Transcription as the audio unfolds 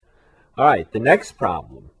All right, the next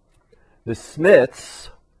problem. The Smiths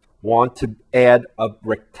want to add a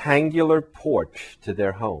rectangular porch to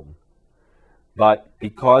their home. But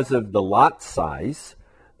because of the lot size,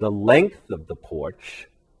 the length of the porch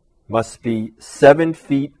must be 7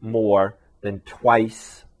 feet more than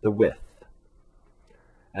twice the width.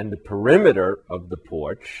 And the perimeter of the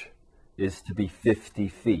porch is to be 50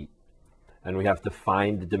 feet. And we have to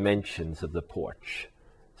find the dimensions of the porch.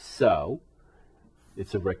 So,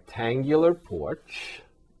 it's a rectangular porch,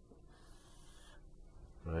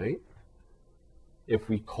 right? If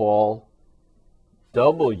we call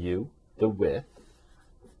W the width,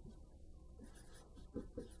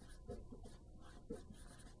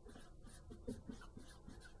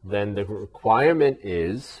 then the requirement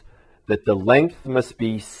is that the length must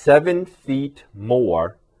be 7 feet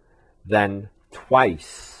more than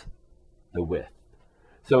twice the width.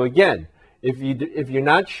 So again, if you're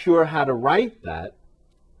not sure how to write that,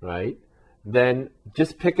 right, then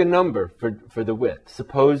just pick a number for the width.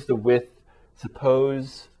 Suppose the width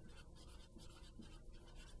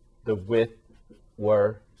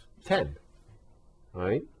were 10,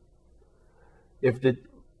 right? If the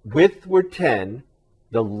width were 10,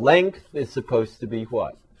 the length is supposed to be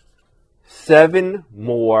what? 7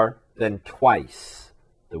 more than twice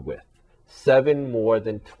the width. 7 more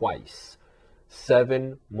than twice.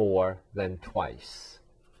 7 more than twice,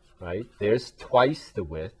 right? There's twice the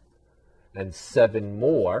width, and 7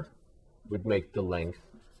 more would make the length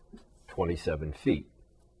 27 feet,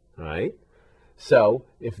 right? So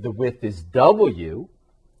if the width is W,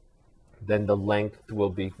 then the length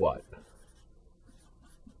will be what?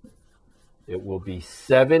 It will be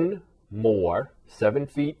 7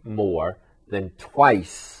 feet more than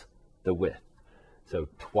twice the width. So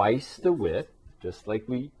twice the width, just like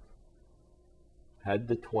we had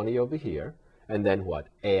the 20 over here, and then what?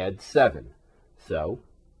 Add 7. So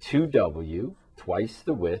 2W, twice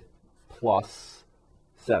the width, plus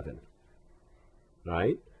 7,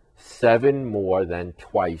 right? 7 more than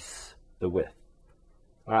twice the width.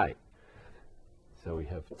 All right, so we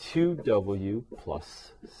have 2W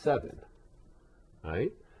plus 7,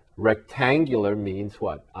 right? Rectangular means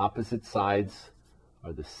what? Opposite sides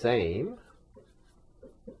are the same,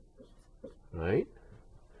 right?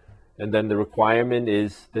 And then the requirement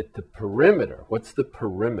is that the perimeter, what's the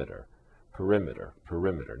perimeter?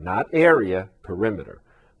 Perimeter, not area, perimeter.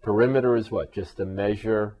 Perimeter is what? Just a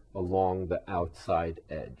measure along the outside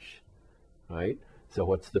edge, right? So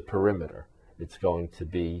what's the perimeter? It's going to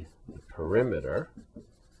be, the perimeter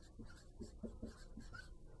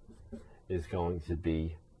is going to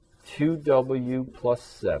be 2W plus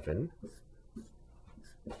 7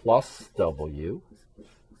 plus W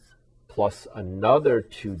plus another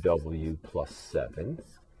 2W plus 7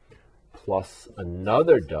 plus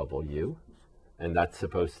another W, and that's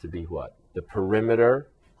supposed to be what? The perimeter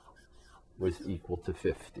was equal to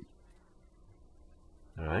 50.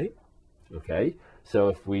 All right? Okay, so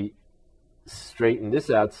if we straighten this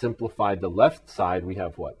out, simplify the left side, we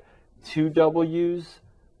have what? 2 W's,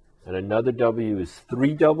 and another W is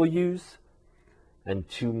 3 W's, and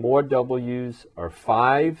 2 more W's are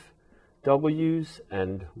 5 W's,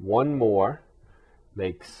 and 1 more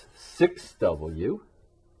makes 6W,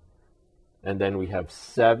 and then we have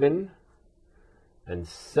 7, and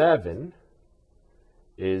 7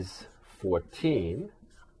 is 14,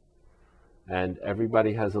 and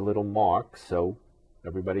everybody has a little mark, so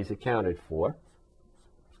everybody's accounted for.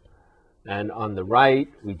 And on the right,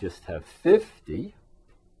 we just have 50,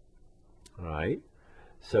 all right?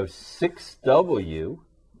 So 6W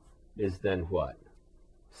is then what?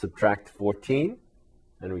 Subtract 14,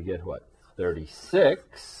 and we get what?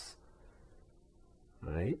 36,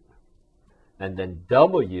 right? And then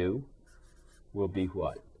W will be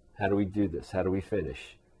what? How do we do this? How do we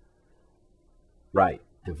finish? Right,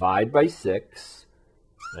 divide by 6,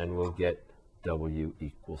 and we'll get W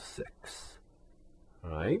equals 6,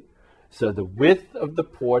 all right? So the width of the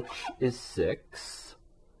porch is 6.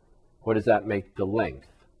 What does that make the length?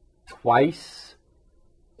 Twice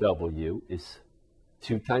W is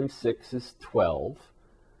 2 times 6 is 12.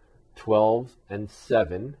 12 and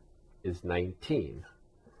 7 is 19.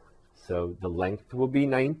 So the length will be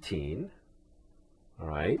 19, all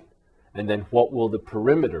right? And then what will the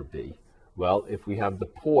perimeter be? Well, if we have the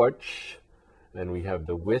porch and we have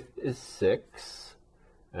the width is 6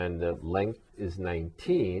 and the length is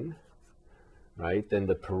 19, right, then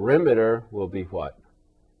the perimeter will be what?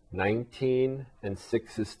 19 and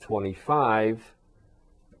 6 is 25.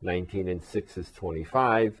 19 and 6 is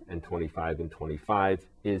 25, and 25 and 25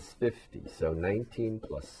 is 50. So 19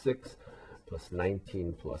 plus 6 plus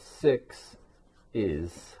 19 plus 6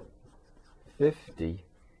 is 50,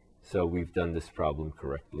 So we've done this problem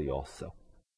correctly also.